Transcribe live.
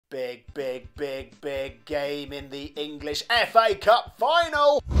Big, big, big, big game in the English FA Cup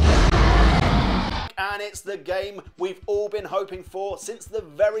final. And it's the game we've all been hoping for since the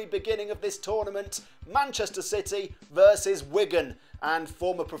very beginning of this tournament. Manchester City versus Wigan. And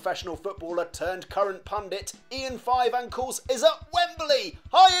former professional footballer turned current pundit Ian FIVEANKLES is at Wembley.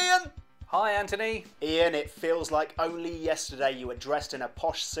 Hi Ian! Hi Anthony. Ian, it feels like only yesterday you were dressed in a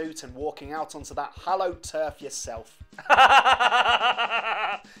posh suit and walking out onto that hallowed turf yourself.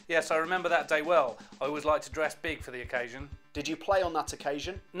 Yes, I remember that day well. I always like to dress big for the occasion. Did you play on that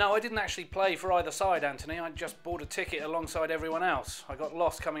occasion? No, I didn't actually play for either side, Anthony. I just bought a ticket alongside everyone else. I got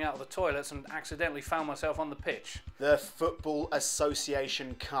lost coming out of the toilets and accidentally found myself on the pitch. The Football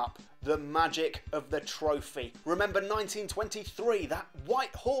Association Cup. The magic of the trophy. Remember 1923, that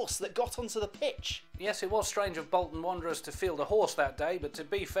white horse that got onto the pitch? Yes, it was strange of Bolton Wanderers to field a horse that day, but to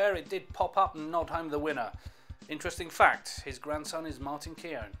be fair, it did pop up and nod home the winner. Interesting fact, his grandson is Martin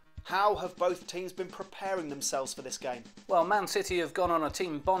Keown. How have both teams been preparing themselves for this game? Well, Man City have gone on a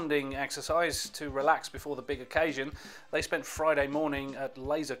team bonding exercise to relax before the big occasion. They spent Friday morning at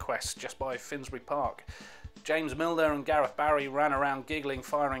LazerQuest just by Finsbury Park. James Milner and Gareth Barry ran around giggling,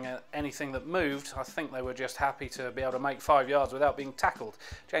 firing at anything that moved. I think they were just happy to be able to make 5 yards without being tackled.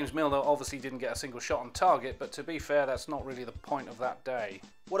 James Milner obviously didn't get a single shot on target, but to be fair, that's not really the point of that day.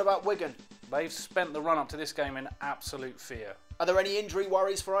 What about Wigan? They've spent the run-up to this game in absolute fear. Are there any injury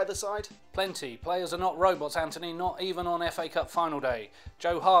worries for either side? Plenty. Players are not robots, Anthony, not even on FA Cup final day.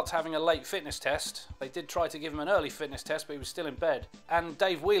 Joe Hart's having a late fitness test. They did try to give him an early fitness test, but he was still in bed. And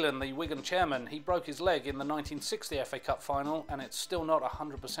Dave Whelan, the Wigan chairman, he broke his leg in the 1960 FA Cup final, and it's still not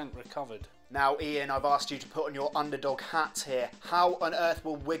 100% recovered. Now, Ian, I've asked you to put on your underdog hat here. How on earth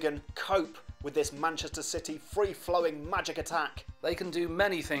will Wigan cope with this Manchester City free-flowing magic attack? They can do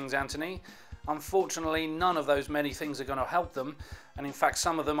many things, Anthony. Unfortunately, none of those many things are going to help them, and in fact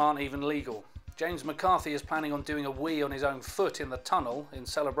some of them aren't even legal. James McCarthy is planning on doing a wee on his own foot in the tunnel in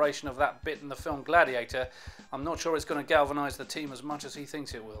celebration of that bit in the film Gladiator. I'm not sure it's going to galvanise the team as much as he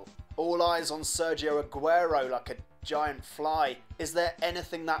thinks it will. All eyes on Sergio Aguero like a giant fly. Is there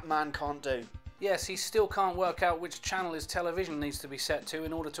anything that man can't do? Yes, he still can't work out which channel his television needs to be set to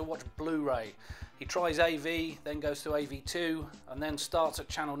in order to watch Blu-ray. He tries AV, then goes to AV2, and then starts at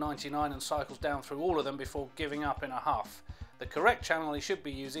channel 99 and cycles down through all of them before giving up in a huff. The correct channel he should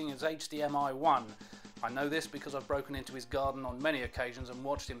be using is HDMI 1. I know this because I've broken into his garden on many occasions and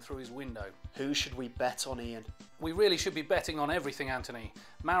watched him through his window. Who should we bet on, Ian? We really should be betting on everything, Anthony.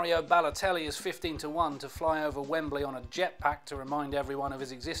 Mario Balotelli is 15-1 to fly over Wembley on a jetpack to remind everyone of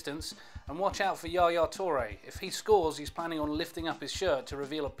his existence. And watch out for Yaya Toure. If he scores, he's planning on lifting up his shirt to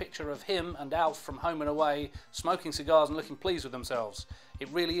reveal a picture of him and Alf from Home and Away, smoking cigars and looking pleased with themselves. It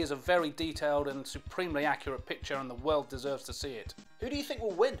really is a very detailed and supremely accurate picture, and the world deserves to see it. Who do you think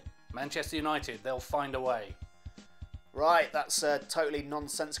will win? Manchester United. They'll find a way. Right, that's a totally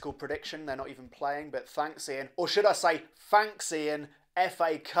nonsensical prediction. They're not even playing, but thanks, Ian. Or should I say, thanks, Ian.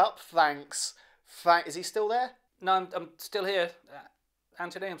 FA Cup, thanks. Is he still there? No, I'm still here.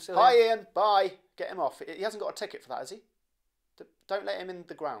 Anthony, I'm still Hi, here. Ian. Bye. Get him off. He hasn't got a ticket for that, has he? Don't let him in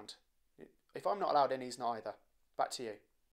the ground. If I'm not allowed in, he's not either. Back to you.